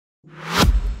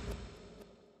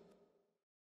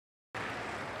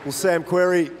Well, Sam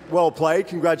Querrey, well played.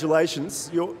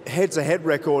 Congratulations. Your head-to-head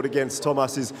record against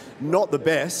Tomas is not the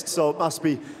best, so it must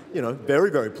be, very,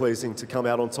 very pleasing to come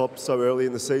out on top so early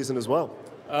in the season as well.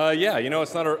 Yeah,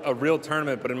 it's not a real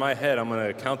tournament, but in my head, I'm going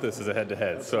to count this as a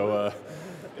head-to-head. So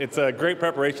it's a great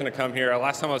preparation to come here.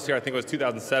 Last time I was here, I think it was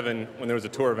 2007 when there was a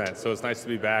tour event, so it's nice to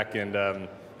be back, and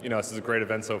this is a great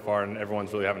event so far, and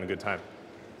everyone's really having a good time.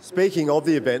 Speaking of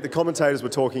the event, the commentators were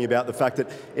talking about the fact that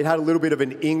it had a little bit of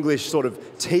an English sort of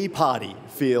tea party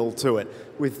feel to it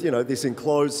with, this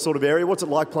enclosed sort of area. What's it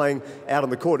like playing out on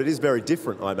the court? It is very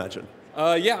different, I imagine.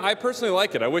 Yeah, I personally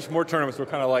like it. I wish more tournaments were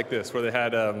kind of like this, where they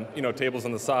had, tables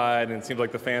on the side, and it seems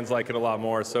like the fans like it a lot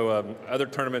more. So other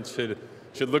tournaments should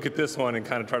look at this one and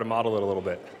kind of try to model it a little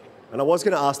bit. And I was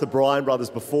going to ask the Bryan brothers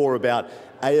before about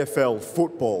AFL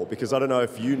football, because I don't know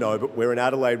if you know, but we're in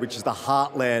Adelaide, which is the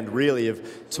heartland, really, of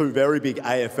two very big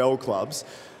AFL clubs.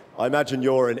 I imagine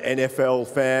you're an NFL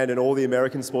fan and all the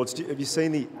American sports. Have you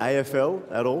seen the AFL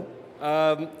at all?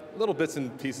 Little bits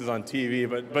and pieces on TV,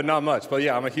 but not much. But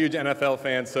yeah, I'm a huge NFL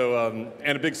fan, so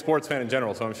and a big sports fan in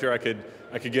general. So I'm sure I could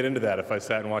get into that if I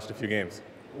sat and watched a few games.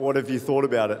 What have you thought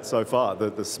about it so far?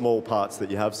 The small parts that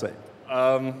you have seen.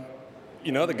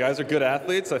 The guys are good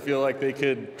athletes. I feel like they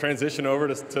could transition over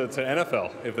to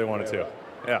NFL if they wanted to.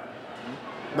 Yeah.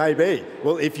 Maybe.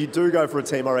 Well, if you do go for a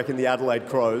team, I reckon the Adelaide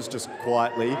Crows, just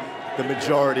quietly, the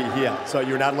majority here. So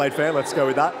you're an Adelaide fan? Let's go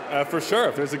with that. For sure.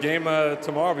 If there's a game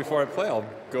tomorrow before I play, I'll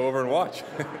go over and watch.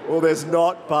 Well, there's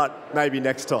not, but maybe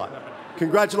next time.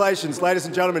 Congratulations, ladies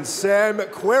and gentlemen, Sam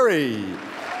Querrey.